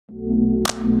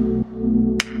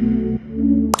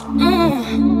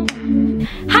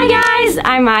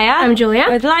I'm Maya. I'm Julia.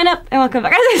 With Lineup, and welcome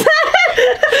back.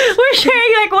 We're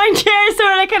sharing like one chair, so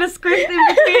we're like kind of squished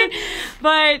in between.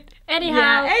 But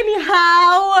anyhow,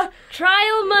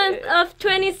 trial month of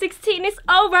 2016 is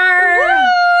over.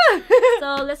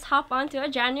 So let's hop on to our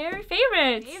January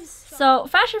favorites. So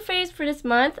fashion faves for this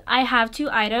month, I have two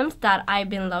items that I've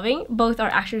been loving. Both are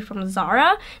actually from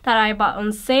Zara that I bought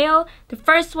on sale. The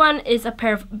first one is a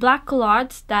pair of black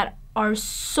culottes that are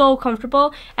so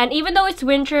comfortable, and even though it's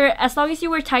winter, as long as you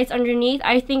wear tights underneath,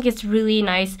 I think it's really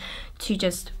nice to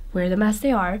just wear them as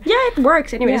they are. Yeah, it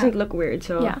works anyway. It doesn't look weird.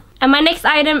 So yeah. And my next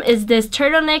item is this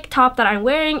turtleneck top that I'm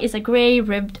wearing. It's a gray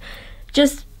ribbed,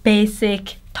 just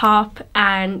basic top,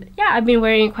 and yeah, I've been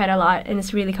wearing it quite a lot, and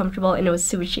it's really comfortable, and it was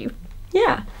super cheap.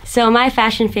 Yeah. So my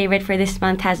fashion favorite for this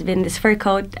month has been this fur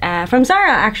coat from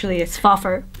Zara. Actually, it's faux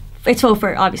fur. It's faux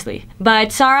fur, obviously.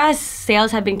 But Zara's sales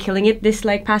have been killing it this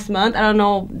like past month. I don't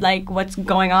know like what's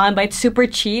going on, but it's super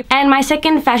cheap. And my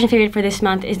second fashion favorite for this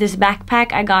month is this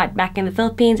backpack I got back in the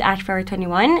Philippines at Forever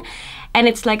 21. And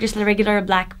it's like just a regular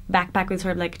black backpack with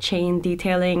sort of like chain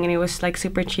detailing, and it was like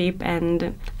super cheap,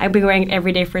 and I've been wearing it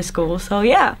every day for school, so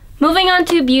yeah. Moving on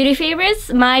to beauty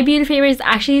favorites. My beauty favorite is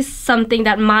actually something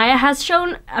that Maya has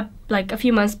shown like a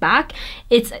few months back.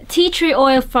 It's tea tree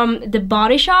oil from The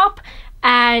Body Shop.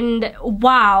 And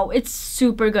wow, it's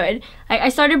super good. Like, I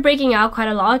started breaking out quite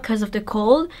a lot because of the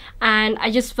cold, and I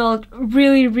just felt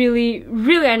really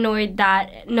annoyed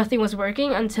that nothing was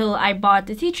working until I bought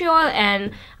the tea tree oil, and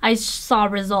I saw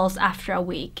results after a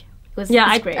week. It's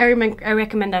great. I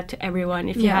recommend that to everyone.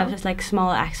 If you have just like small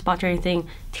axe spots or anything,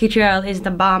 tea tree oil is the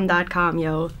bomb.com,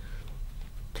 yo.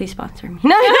 Please sponsor me.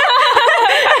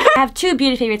 I have two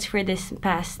beauty favorites for this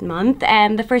past month,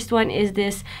 and the first one is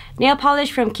this nail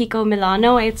polish from KIKO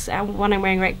Milano. It's one I'm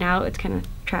wearing right now. It's kind of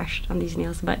trashed on these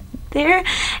nails, but there.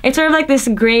 It's sort of like this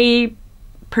gray,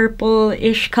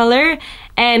 purple-ish color,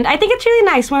 and I think it's really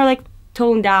nice, more like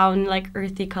toned down, like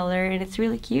earthy color, and it's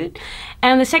really cute.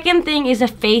 And the second thing is a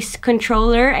face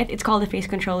controller. It's called a face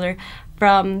controller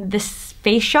from this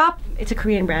Face Shop. It's a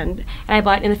Korean brand, and I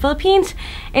bought it in the Philippines.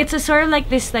 It's a sort of like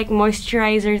this like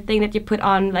moisturizer thing that you put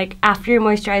on like after your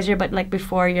moisturizer, but like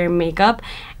before your makeup,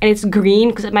 and it's green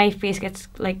because my face gets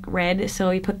like red, so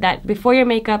you put that before your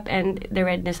makeup, and the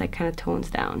redness like kind of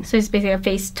tones down. So it's basically a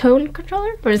face tone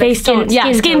controller, or is face tone?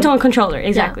 Yeah, skin tone controller,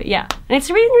 exactly. Yeah, and it's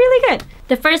really good.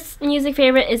 The first music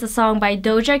favorite is a song by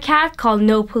Doja Cat called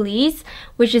No Police,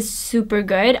 which is super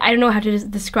good. I don't know how to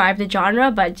describe the genre,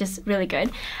 but just really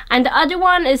good. And the other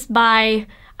one is by,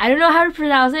 I don't know how to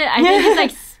pronounce it. I think it's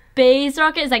like Space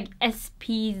Rocket. It's like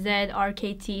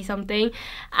SPZRKT something.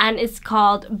 And it's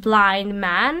called Blind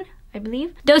Man, I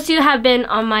believe. Those two have been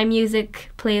on my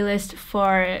music playlist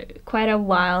for quite a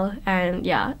while, and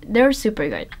yeah, they're super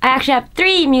good. I actually have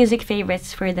three music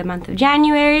favorites for the month of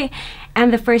January,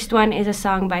 and the first one is a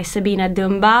song by Sabina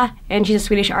Dumba, and she's a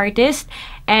Swedish artist,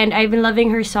 and I've been loving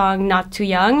her song Not Too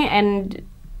Young, and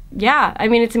yeah, I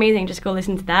mean, it's amazing. Just go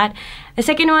listen to that. The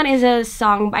second one is a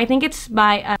song, I think it's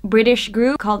by a British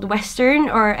group called Western,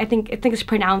 or I think it's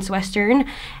pronounced Western,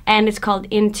 and it's called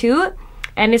Into.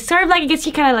 And it's sort of like, it gets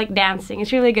you kind of like dancing.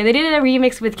 It's really good. They did a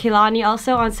remix with Kehlani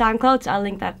also on SoundCloud, so I'll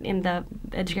link that in the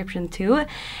description too.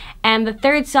 And the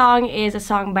third song is a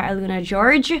song by Aluna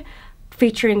George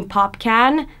featuring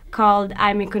Popcan called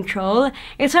I'm in Control.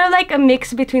 It's sort of like a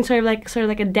mix between sort of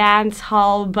like a dance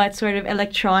hall but sort of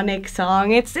electronic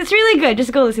song. It's really good.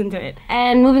 Just go listen to it.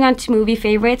 And moving on to movie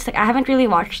favorites, like I haven't really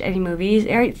watched any movies.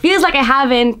 It feels like I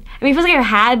haven't. I mean, it feels like I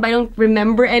had, but I don't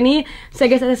remember any. So I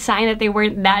guess that's a sign that they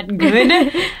weren't that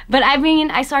good. But I mean,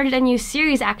 I started a new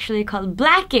series actually called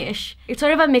Blackish. It's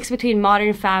sort of a mix between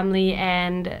Modern Family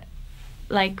and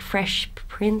like Fresh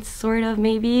Prince, sort of,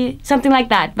 maybe something like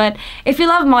that. But if you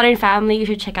love Modern Family, you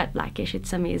should check out Blackish.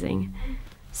 It's amazing.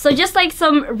 So just like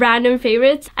some random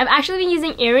favorites, I've actually been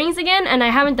using earrings again, and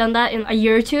I haven't done that in a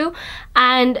year or two,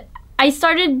 and I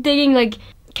started digging like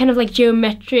kind of like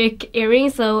geometric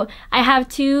earrings. So I have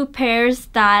two pairs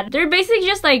that they're basically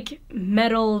just like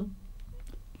metal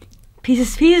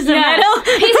pieces of metal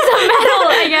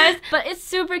I guess, but it's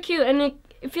super cute, and it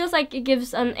feels like it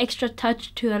gives an extra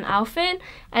touch to an outfit,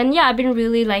 and yeah, I've been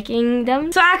really liking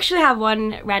them. So I actually have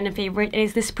one random favorite, and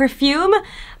it's this perfume.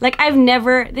 Like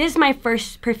this is my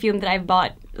first perfume that I've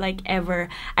bought like ever.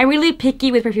 I'm really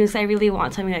picky with perfumes. I really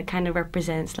want something that kind of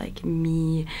represents like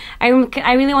me. I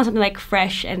really want something like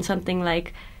fresh and something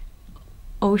like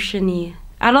oceany.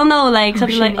 I don't know, like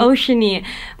something like oceany.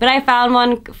 But I found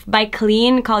one by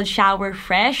Clean called Shower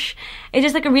Fresh. It's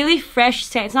just like a really fresh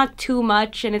scent. It's not too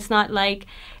much, and it's not like,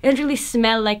 it doesn't really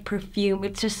smell like perfume.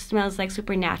 It just smells like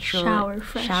super natural. Shower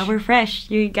Fresh. Shower Fresh.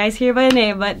 You guys hear by the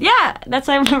name, but yeah, that's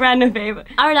my random favorite.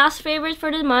 Our last favorites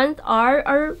for the month are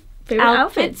our favorite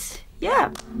outfits.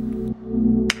 Yeah.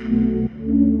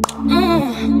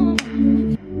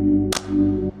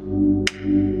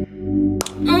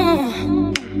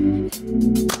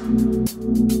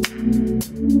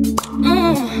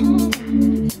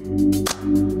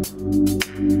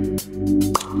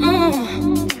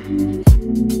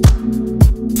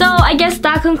 So I guess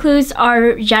that concludes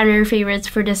our January favorites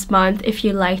for this month. If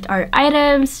you liked our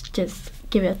items, just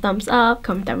give it a thumbs up,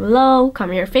 comment down below,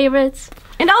 comment your favorites.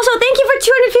 And also, thank you for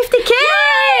 250K!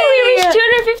 Yay! We reached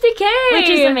 250K! Which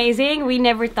is amazing. We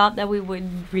never thought that we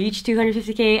would reach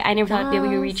 250K. I never thought that we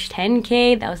would reach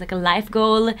 10K. That was like a life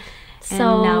goal. And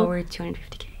now we're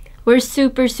 250K. We're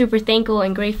super, super thankful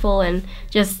and grateful, and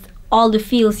just all the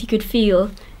feels you could feel.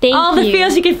 Thank you. All the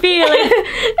feels you could feel. Feel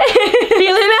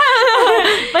it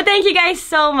out. But thank you guys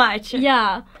so much.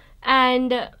 Yeah.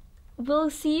 And we'll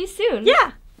see you soon.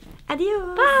 Yeah.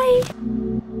 Adios. Bye.